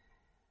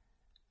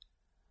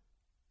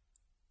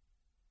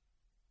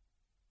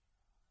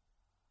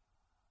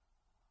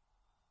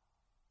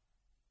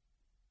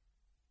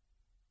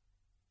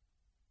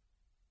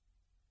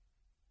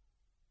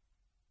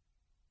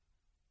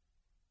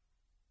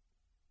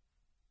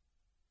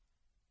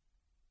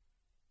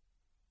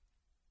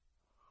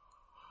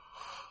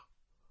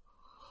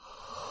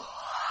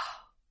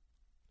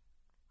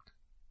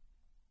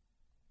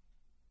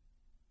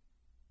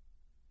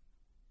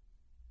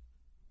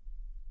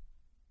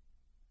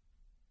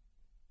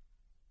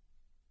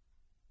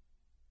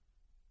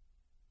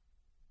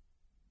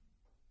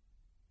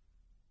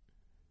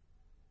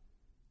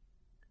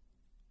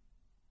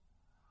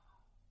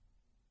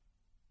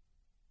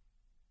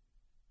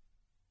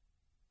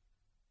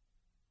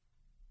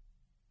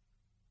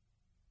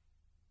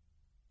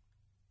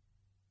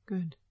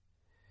 Good.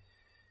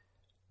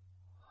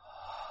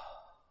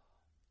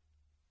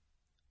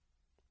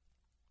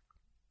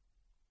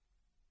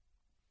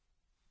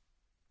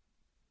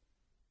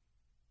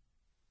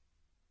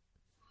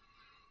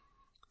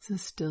 So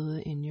still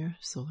in your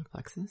solar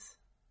plexus.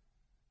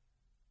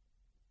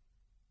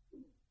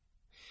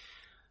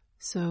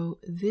 So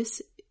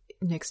this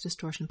next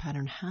distortion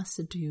pattern has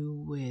to do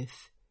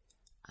with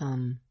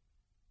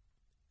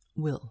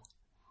will.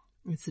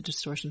 It's a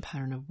distortion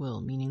pattern of will,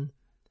 meaning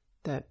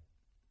that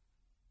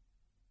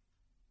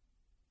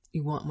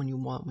you want when you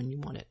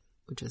want it,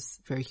 which is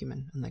very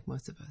human, unlike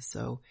most of us.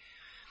 So,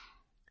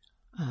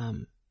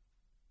 the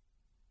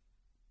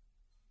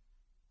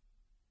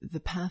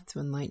path to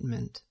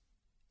enlightenment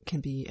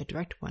can be a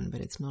direct one, but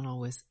it's not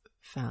always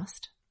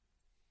fast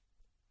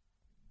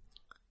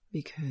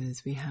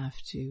because we have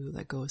to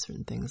let go of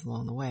certain things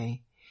along the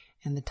way.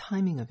 And the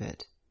timing of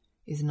it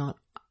is not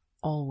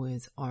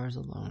always ours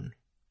alone,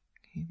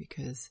 okay?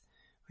 Because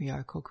we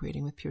are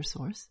co-creating with Pure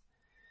Source.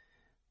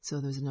 So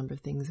there's a number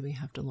of things we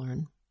have to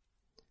learn,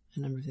 a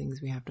number of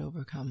things we have to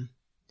overcome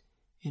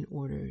in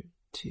order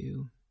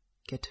to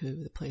get to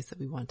the place that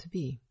we want to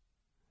be.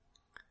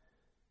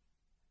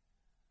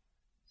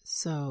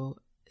 So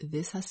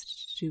this has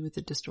to do with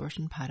the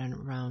distortion pattern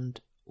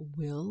around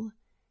will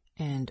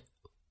and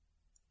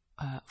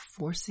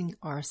forcing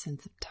our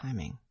sense of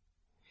timing.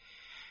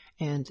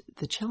 And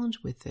the challenge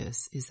with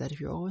this is that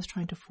if you're always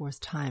trying to force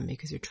time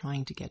because you're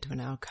trying to get to an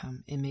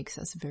outcome, it makes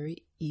us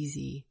very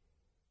easily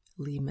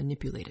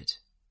manipulated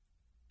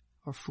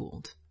or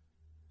fooled.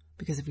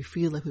 Because if we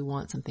feel like we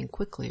want something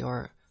quickly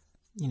or,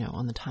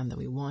 on the time that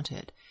we want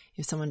it,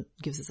 if someone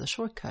gives us a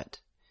shortcut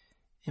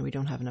and we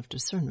don't have enough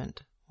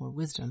discernment or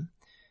wisdom,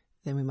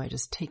 then we might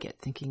just take it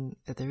thinking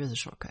that there is a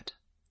shortcut.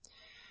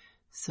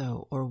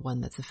 So, or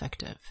one that's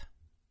effective,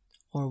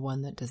 or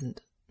one that doesn't,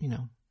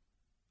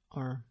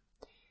 or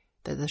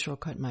that the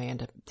shortcut might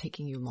end up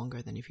taking you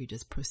longer than if you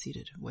just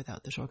proceeded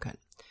without the shortcut.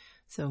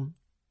 So,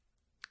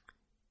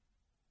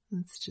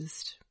 let's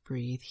just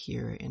breathe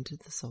here into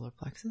the solar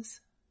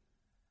plexus.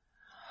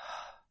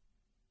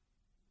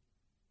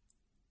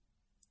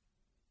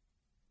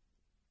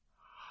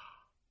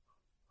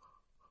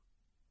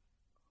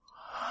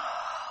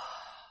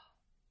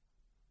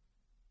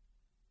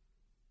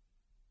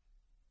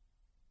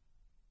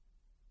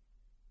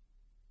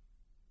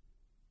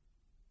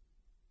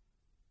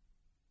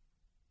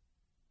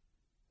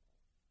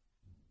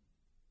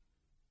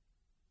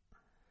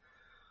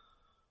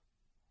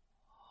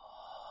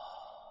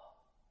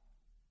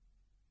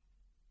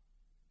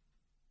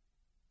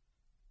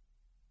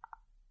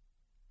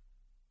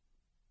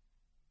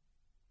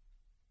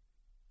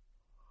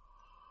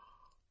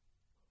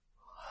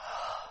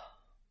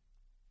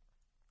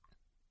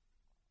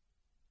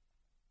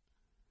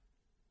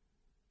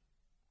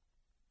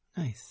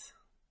 Nice.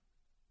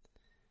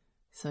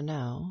 So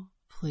now,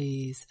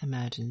 please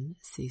imagine,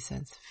 see,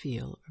 sense,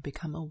 feel, or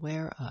become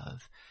aware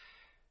of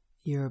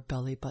your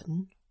belly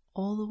button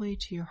all the way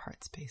to your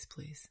heart space,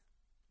 please.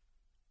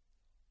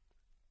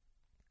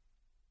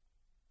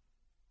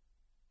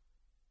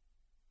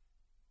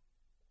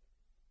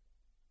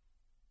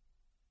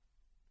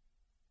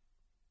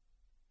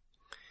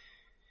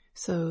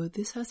 So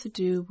this has to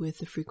do with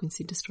the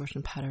frequency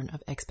distortion pattern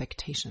of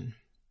expectation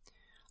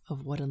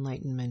of what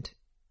enlightenment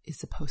is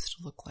supposed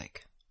to look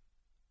like,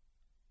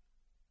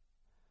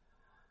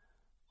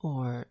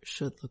 or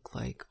should look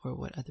like, or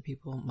what other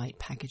people might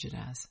package it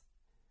as.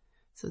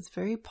 So it's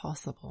very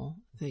possible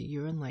that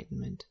your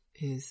enlightenment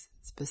is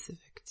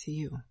specific to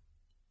you.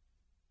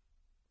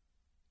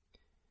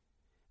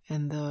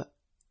 And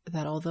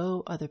that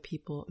although other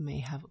people may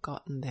have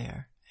gotten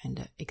there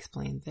and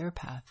explained their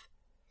path,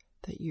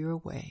 that your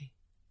way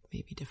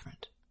may be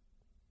different.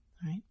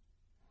 Right?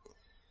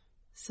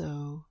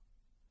 So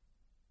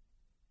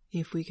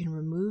if we can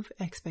remove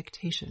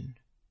expectation,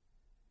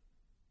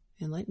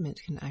 enlightenment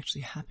can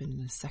actually happen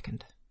in a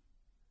second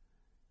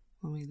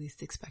when we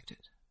least expect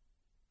it.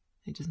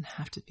 It doesn't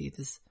have to be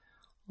this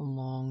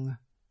long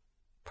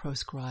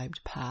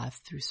proscribed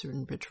path through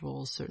certain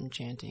rituals, certain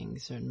chanting,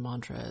 certain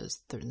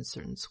mantras,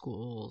 certain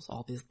schools,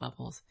 all these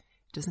levels.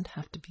 It doesn't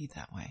have to be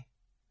that way.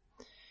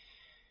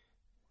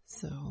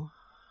 So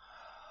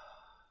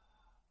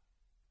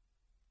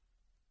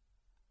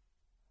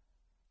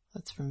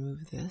let's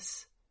remove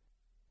this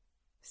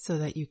so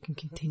that you can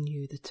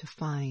continue to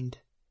find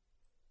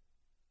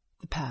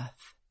the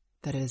path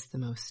that is the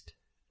most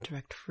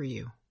direct for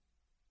you.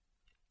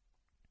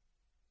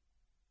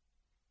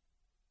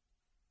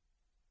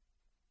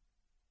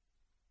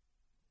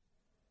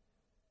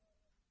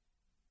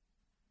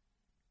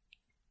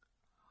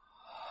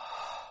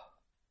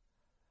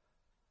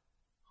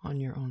 On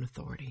your own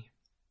authority.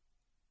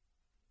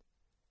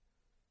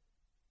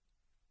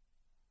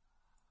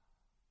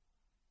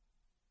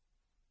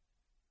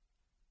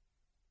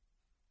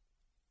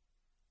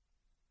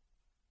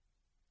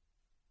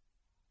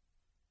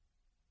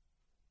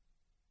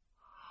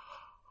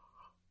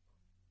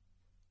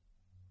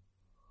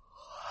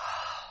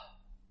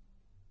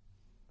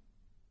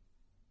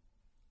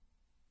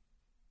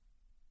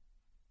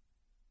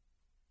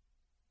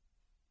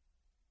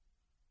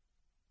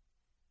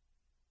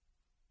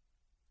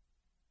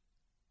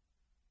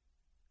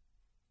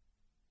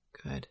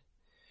 Good.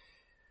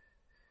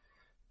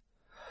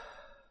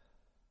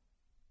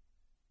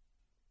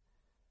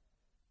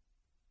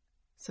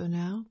 So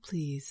now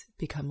please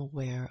become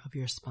aware of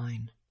your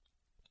spine,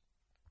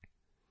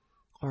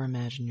 or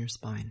imagine your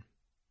spine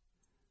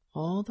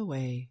all the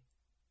way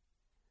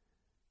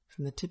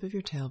from the tip of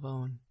your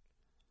tailbone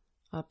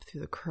up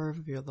through the curve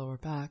of your lower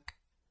back,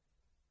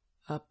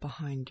 up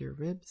behind your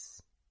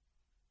ribs,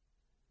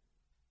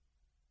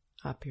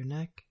 up your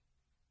neck,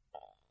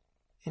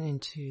 and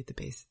into the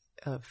base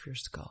of your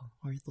skull,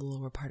 or the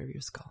lower part of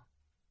your skull.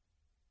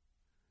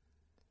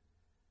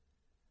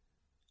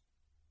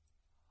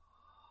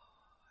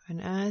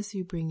 And as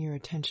you bring your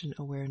attention,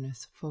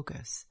 awareness,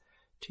 focus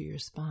to your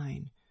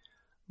spine,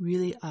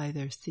 really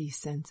either see,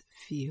 sense,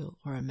 feel,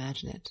 or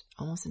imagine it,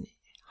 almost in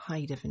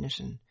high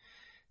definition,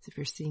 as if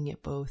you're seeing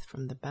it both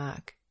from the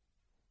back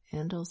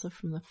and also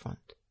from the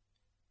front.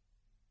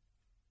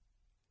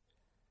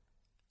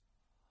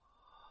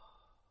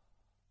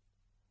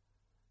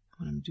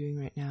 What I'm doing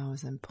right now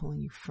is I'm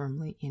pulling you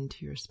firmly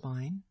into your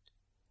spine.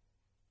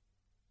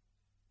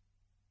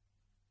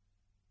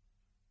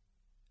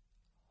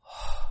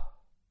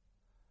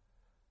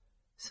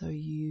 So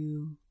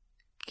you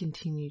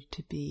continue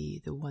to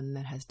be the one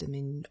that has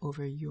dominion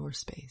over your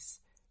space,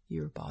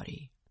 your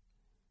body.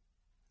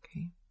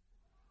 Okay?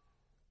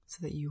 So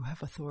that you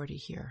have authority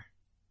here.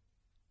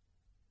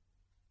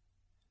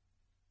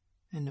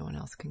 And no one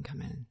else can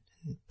come in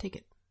and take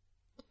it.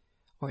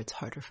 Or it's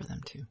harder for them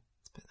to.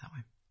 Let's put it that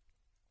way.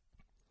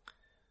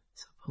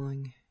 So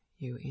pulling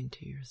you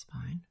into your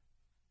spine.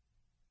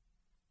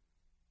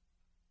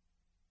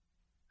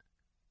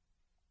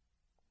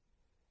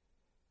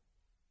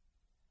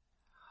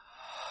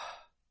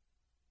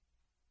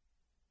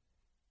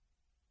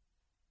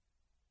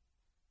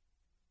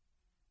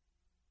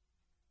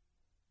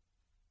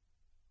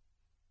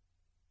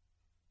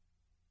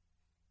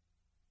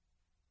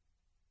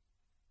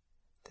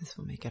 This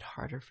will make it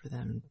harder for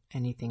them,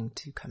 anything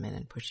to come in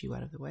and push you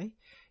out of the way.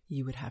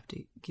 You would have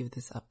to give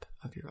this up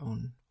of your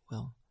own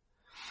will.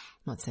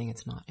 I'm not saying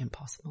it's not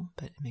impossible,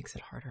 but it makes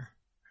it harder,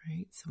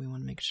 right? So we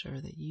want to make sure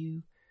that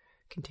you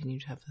continue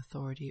to have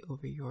authority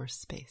over your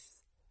space.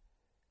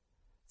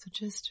 So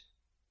just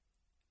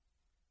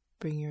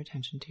bring your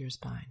attention to your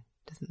spine.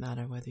 Doesn't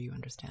matter whether you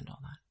understand all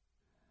that.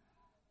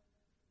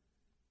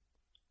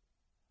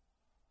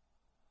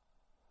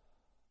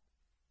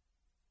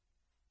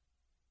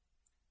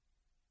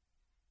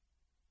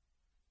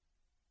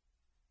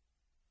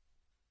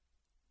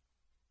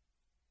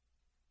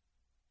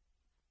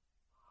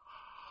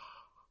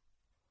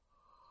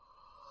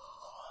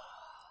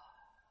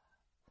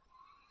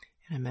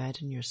 And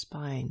imagine your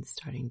spine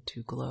starting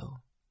to glow.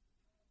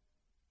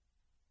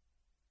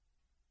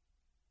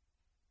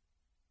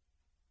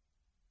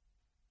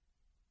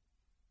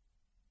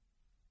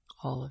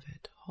 All of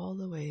it, all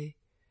the way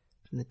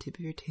from the tip of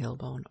your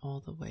tailbone,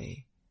 all the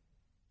way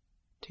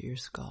to your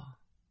skull.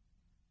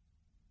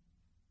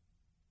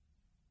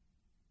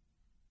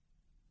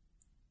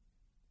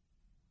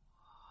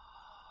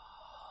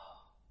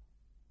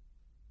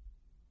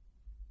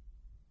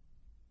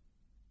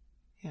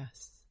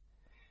 Yes.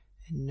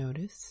 And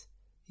notice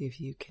if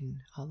you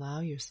can allow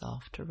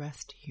yourself to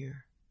rest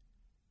here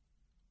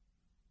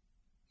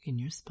in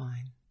your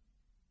spine.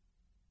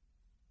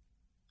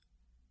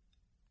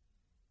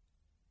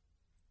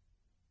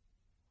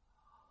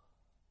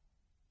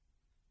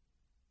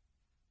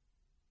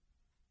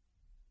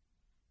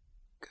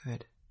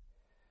 Good.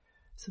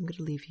 So I'm going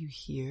to leave you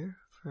here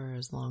for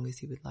as long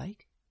as you would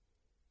like.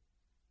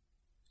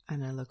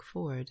 And I look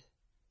forward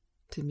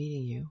to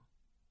meeting you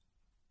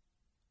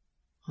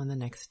on the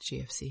next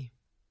GFC.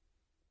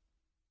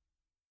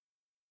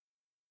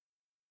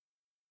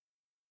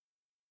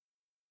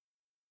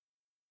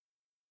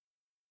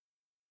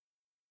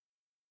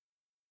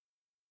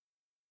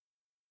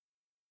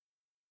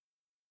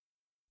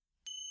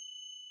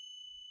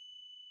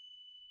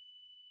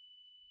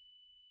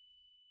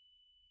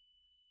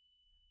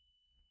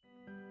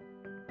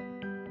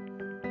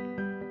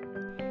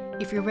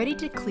 If you're ready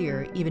to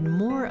clear even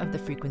more of the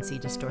frequency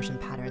distortion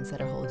patterns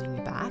that are holding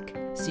you back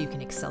so you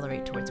can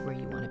accelerate towards where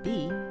you want to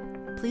be,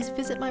 please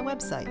visit my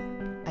website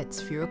at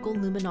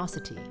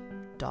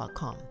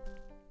sphericalluminosity.com.